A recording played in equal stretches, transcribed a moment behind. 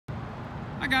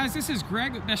guys, this is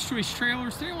Greg with Best Choice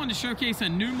Trailers. Today I wanted to showcase a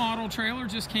new model trailer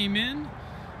just came in.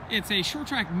 It's a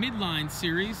Sure-Trac Midline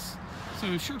series.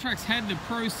 So Sure-Trac's had the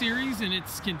Pro series and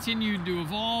it's continued to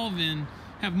evolve and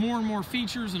have more and more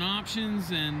features and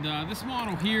options, and this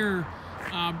model here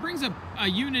brings a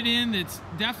unit in that's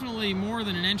definitely more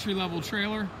than an entry-level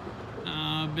trailer,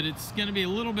 but it's going to be a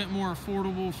little bit more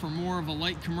affordable for more of a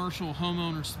light commercial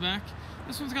homeowner spec.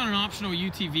 This one's got an optional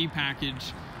UTV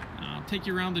package. I'll take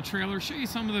you around the trailer, show you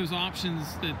some of those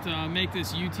options that make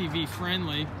this UTV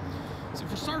friendly. So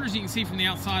for starters, you can see from the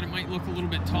outside it might look a little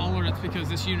bit taller. That's because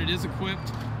this unit is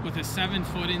equipped with a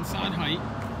 7-foot inside height.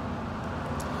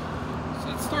 So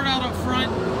let's start out up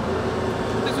front.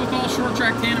 This is with all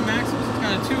Sure-Trac tandem axles. It's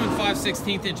got a 2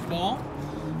 5/16 inch ball.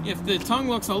 If the tongue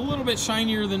looks a little bit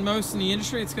shinier than most in the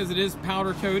industry, it's because it is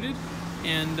powder coated,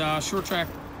 and Sure-Trac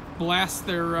blasts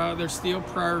their steel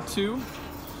prior to.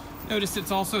 Notice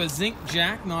it's also a zinc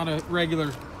jack, not a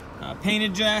regular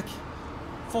painted jack.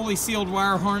 Fully sealed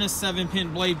wire harness,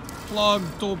 7-pin blade plug,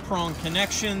 dual prong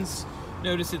connections.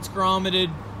 Notice it's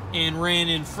grommeted and ran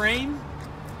in frame.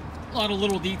 A lot of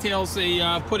little details. They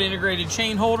put integrated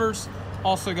chain holders.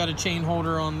 Also got a chain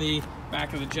holder on the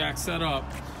back of the jack setup.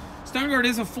 Stone guard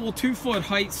is a full 2-foot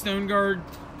height stone guard.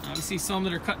 You see some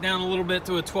that are cut down a little bit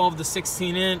to a 12 to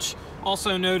 16 inch.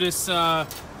 Also notice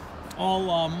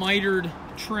all mitered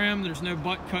trim. There's no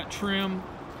butt cut trim.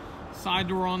 Side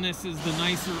door on this is the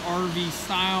nicer RV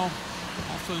style.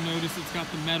 Also notice it's got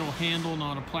the metal handle,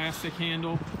 not a plastic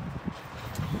handle.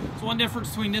 So one difference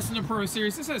between this and the Pro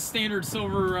Series, this has standard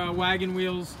silver wagon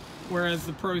wheels, whereas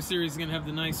the Pro Series is going to have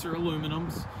the nicer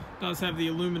aluminums. It does have the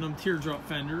aluminum teardrop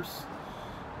fenders.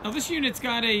 Now this unit's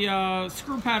got a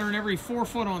screw pattern every 4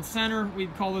 foot on center.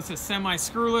 We'd call this a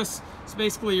semi-screwless. So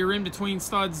basically your in-between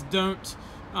studs don't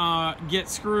get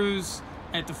screws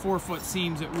at the 4-foot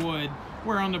seams it would,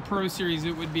 where on the Pro Series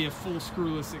it would be a full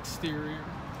screwless exterior.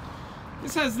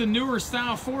 This has the newer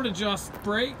style forward adjust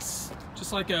brakes,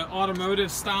 just like an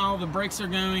automotive style. The brakes are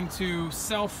going to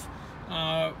self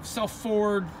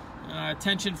forward,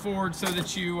 tension forward, so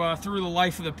that you through the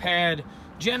life of the pad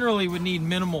generally would need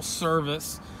minimal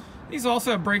service. These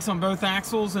also have brakes on both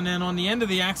axles, and then on the end of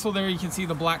the axle there you can see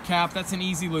the black cap. That's an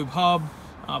Easy Lube hub.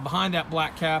 Behind that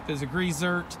black cap is a grease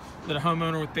zert that a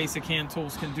homeowner with basic hand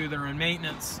tools can do their own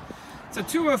maintenance. It's a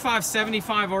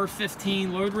 205/75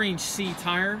 R15 load range C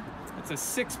tire. It's a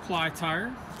 6-ply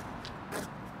tire.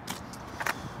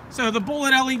 So the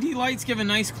bullet LED lights give a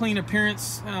nice clean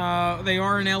appearance. They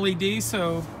are an LED,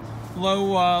 so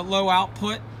low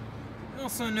output.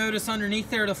 Also notice underneath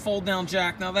there the fold down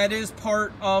jack. Now that is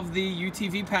part of the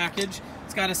UTV package.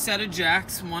 It's got a set of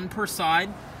jacks, one per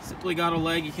side. Simply got a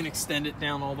leg, you can extend it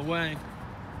down all the way.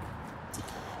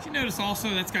 You notice also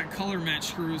that's got color match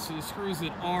screws, so the screws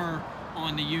that are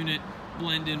on the unit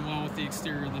blend in well with the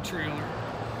exterior of the trailer.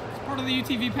 As part of the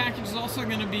UTV package is also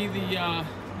going to be the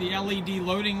LED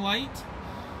loading light.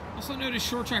 Also notice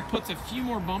Sure-Trac puts a few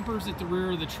more bumpers at the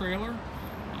rear of the trailer.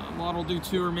 A lot will do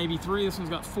 2 or maybe 3. This one's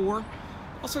got 4.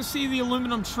 Also see the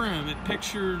aluminum trim. It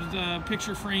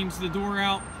picture frames the door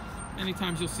out. Many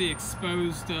times you'll see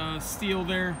exposed steel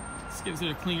there. This gives it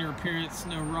a cleaner appearance,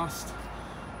 no rust.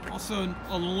 Also an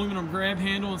aluminum grab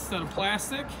handle instead of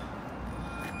plastic.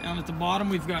 Down at the bottom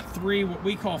we've got 3 what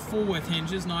we call full width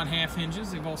hinges, not half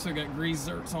hinges. They've also got grease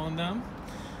zerts on them.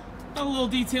 A little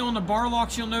detail on the bar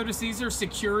locks. You'll notice these are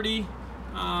security,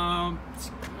 we call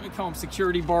them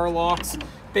security bar locks.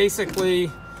 Basically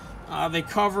they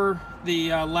cover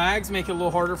the lags, make it a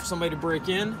little harder for somebody to break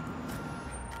in.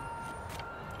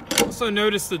 Also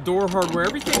notice the door hardware.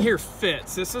 Everything here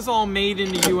fits. This is all made in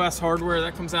the US hardware.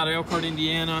 That comes out of Elkhart,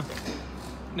 Indiana.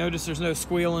 Notice there's no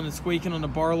squealing and squeaking on the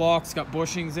bar locks. It's got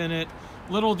bushings in it.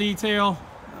 Little detail.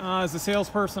 As a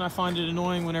salesperson, I find it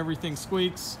annoying when everything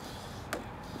squeaks.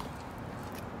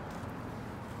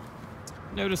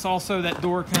 Notice also that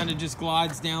door kind of just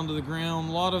glides down to the ground.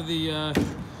 A lot of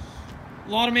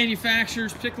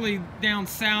manufacturers, particularly down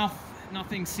south,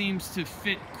 nothing seems to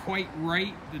fit quite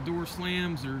right. The door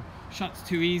slams or shuts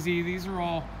too easy. These are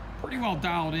all pretty well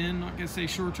dialed in. Not gonna say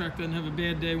Sure-Trac doesn't have a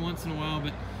bad day once in a while,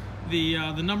 but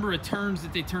the number of turns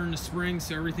that they turn the springs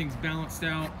so everything's balanced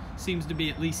out seems to be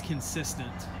at least consistent.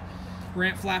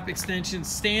 Ramp flap extension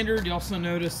standard. You also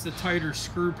notice the tighter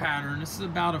screw pattern. This is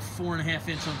about a 4.5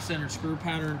 inch on center screw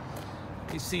pattern.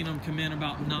 You've seen them come in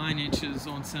about 9 inches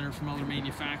on center from other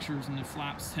manufacturers, and the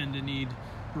flaps tend to need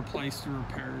replaced or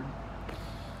repaired.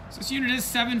 So this unit is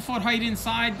 7-foot height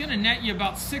inside, gonna net you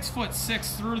about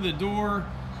 6'6" through the door.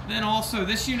 Then also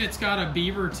this unit's got a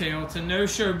beaver tail. It's a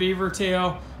no-show beaver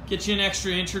tail. Get you an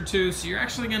extra inch or two, so you're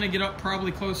actually going to get up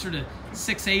probably closer to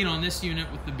 6'8" on this unit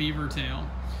with the beaver tail.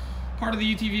 Part of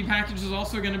the UTV package is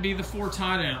also going to be the 4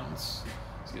 tie downs.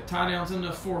 Let's get tie downs in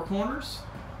the 4 corners.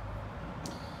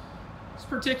 This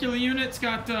particular unit's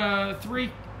got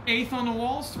 3/8 on the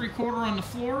walls, 3/4 on the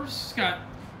floors. It's got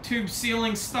tube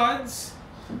ceiling studs.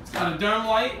 It's got a dome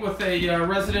light with a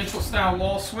residential style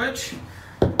wall switch.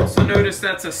 Also notice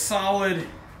that's a solid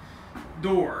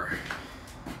door.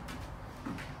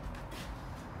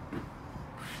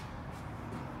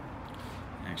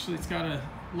 Actually, it's got a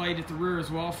light at the rear as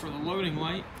well for the loading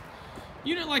light.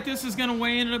 Unit like this is going to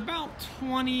weigh in at about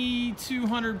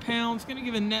 2,200 pounds. Going to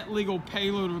give a net legal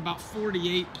payload of about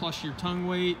 48 plus your tongue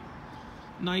weight.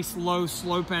 Nice low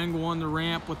slope angle on the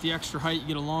ramp. With the extra height, you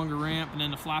get a longer ramp, and then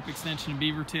the flap extension and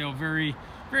beaver tail, very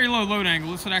low load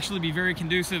angle. This would actually be very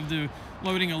conducive to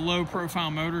loading a low profile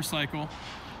motorcycle.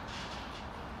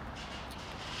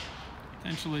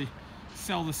 Potentially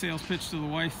sell the sales pitch to the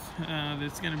wife.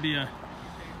 That's going to be a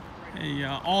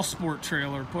all sport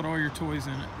trailer. Put all your toys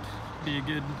in it. Be a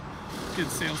good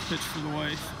sales pitch for the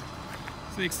wife.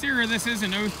 So the exterior of this is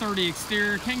an 030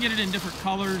 exterior. Can get it in different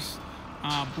colors.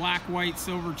 Black, white,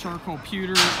 silver, charcoal,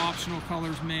 pewter. Optional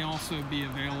colors may also be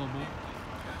available.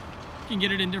 You can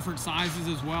get it in different sizes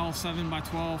as well,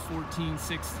 7x12, 14,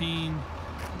 16.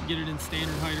 Get it in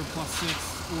standard height or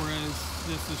 +6, or as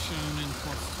this is shown in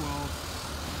 +12.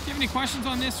 If you have any questions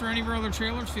on this or any of our other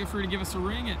trailers, feel free to give us a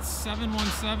ring at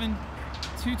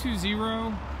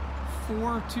 717-220-4220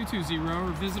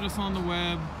 or visit us on the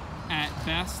web at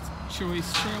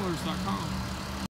bestchoicetrailers.com.